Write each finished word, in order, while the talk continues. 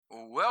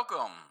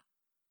Welcome.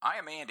 I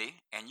am Andy,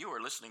 and you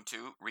are listening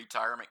to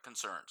Retirement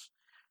Concerns.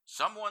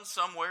 Someone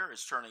somewhere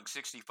is turning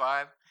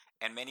 65,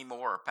 and many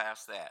more are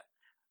past that.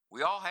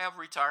 We all have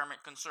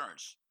retirement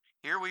concerns.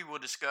 Here we will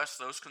discuss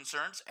those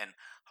concerns and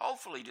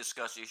hopefully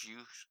discuss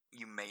issues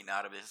you may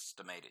not have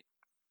estimated.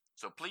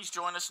 So please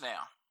join us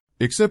now.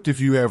 Except if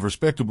you have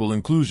respectable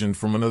inclusion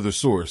from another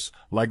source,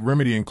 like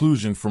Remedy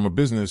inclusion from a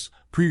business,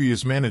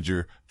 previous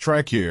manager,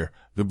 TRICARE,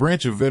 the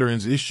branch of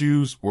Veterans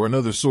Issues, or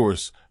another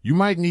source, you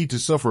might need to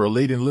suffer a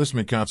late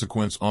enlistment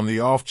consequence on the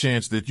off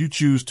chance that you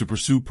choose to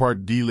pursue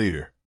Part D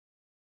later.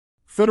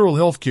 Federal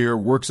healthcare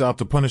works out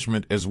the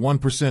punishment as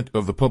 1%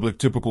 of the public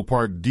typical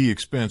Part D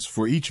expense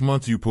for each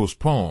month you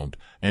postponed,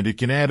 and it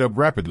can add up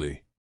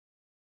rapidly.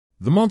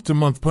 The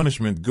month-to-month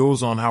punishment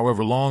goes on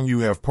however long you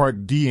have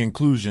Part D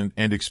inclusion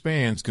and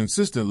expands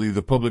consistently.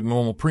 The public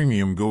normal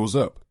premium goes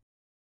up.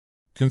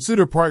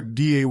 Consider Part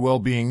D a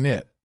well-being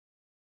net.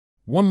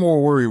 One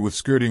more worry with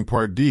skirting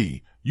Part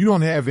D: you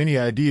don't have any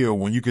idea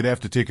when you could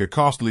have to take a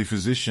costly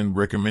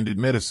physician-recommended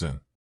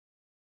medicine.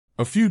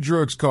 A few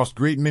drugs cost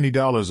great many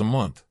dollars a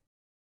month.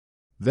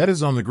 That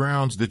is on the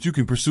grounds that you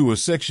can pursue a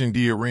Section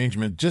D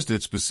arrangement just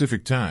at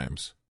specific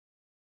times.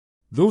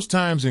 Those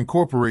times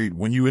incorporate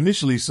when you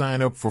initially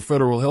sign up for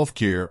federal health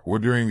care or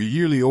during the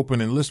yearly open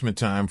enlistment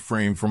time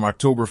frame from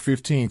October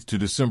 15th to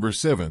December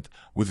 7th,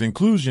 with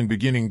inclusion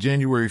beginning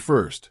January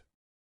 1st.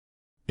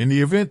 In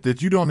the event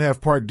that you don't have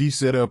Part D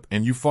set up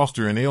and you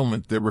foster an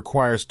ailment that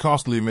requires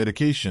costly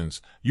medications,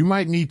 you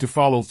might need to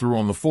follow through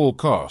on the full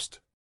cost.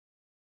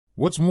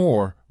 What's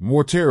more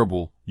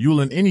terrible,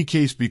 you'll in any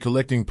case be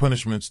collecting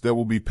punishments that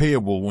will be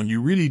payable when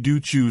you really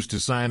do choose to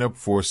sign up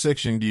for a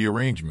Section D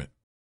arrangement.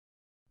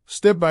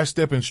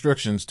 Step-by-step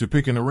instructions to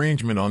pick an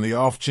arrangement on the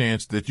off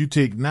chance that you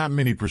take not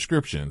many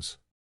prescriptions.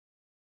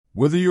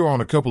 Whether you're on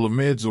a couple of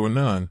meds or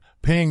none,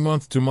 paying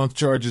month-to-month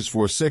charges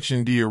for a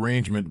Section D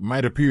arrangement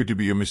might appear to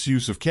be a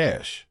misuse of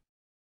cash.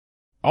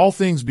 All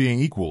things being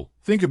equal,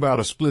 think about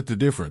a split the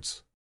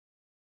difference.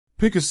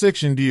 Pick a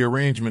Section D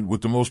arrangement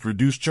with the most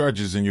reduced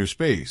charges in your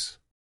space.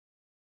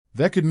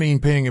 That could mean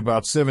paying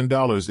about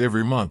 $7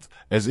 every month,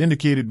 as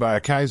indicated by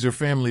a Kaiser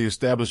Family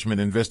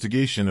Establishment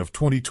investigation of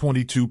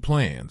 2022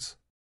 plans.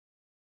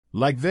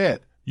 Like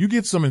that, you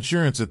get some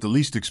insurance at the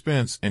least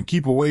expense and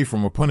keep away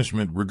from a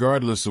punishment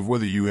regardless of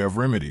whether you have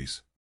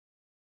remedies.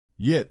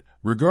 Yet,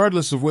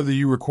 regardless of whether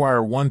you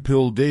require one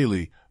pill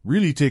daily,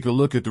 really take a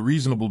look at the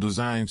reasonable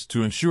designs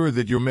to ensure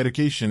that your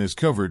medication is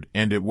covered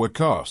and at what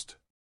cost.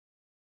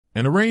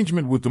 An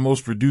arrangement with the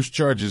most reduced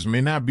charges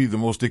may not be the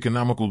most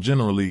economical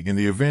generally in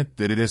the event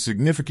that it has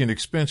significant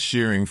expense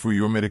sharing for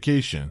your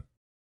medication.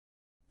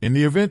 In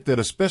the event that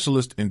a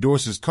specialist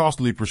endorses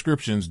costly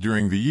prescriptions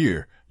during the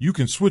year, you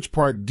can switch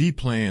Part D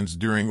plans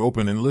during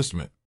open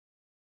enlistment.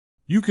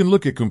 You can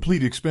look at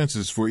complete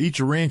expenses for each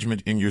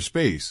arrangement in your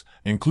space,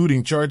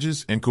 including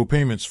charges and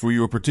copayments for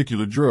your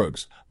particular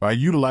drugs, by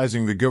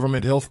utilizing the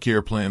Government Health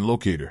Care Plan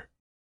Locator.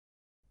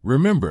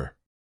 Remember,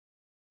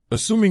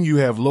 assuming you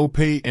have low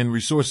pay and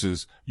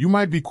resources, you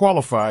might be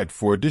qualified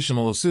for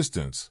additional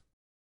assistance.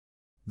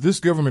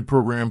 This government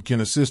program can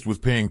assist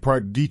with paying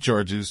Part D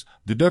charges,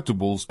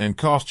 deductibles, and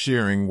cost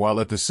sharing while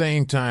at the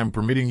same time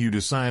permitting you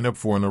to sign up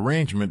for an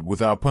arrangement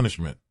without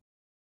punishment.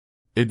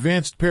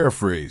 Advanced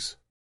paraphrase.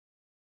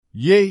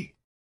 Yay!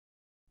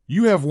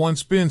 You have one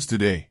spins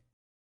today.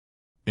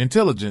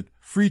 Intelligent,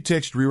 free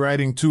text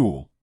rewriting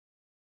tool.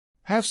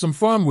 Have some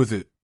fun with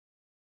it.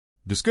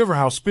 Discover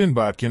how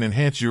SpinBot can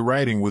enhance your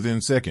writing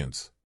within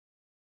seconds.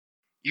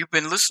 You've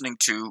been listening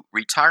to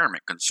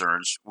Retirement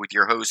Concerns with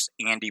your host,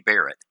 Andy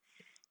Barrett.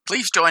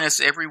 Please join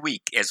us every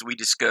week as we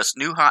discuss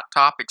new hot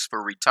topics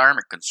for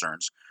retirement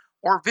concerns,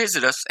 or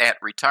visit us at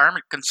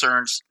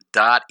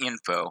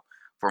retirementconcerns.info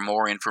for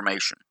more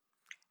information.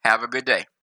 Have a good day.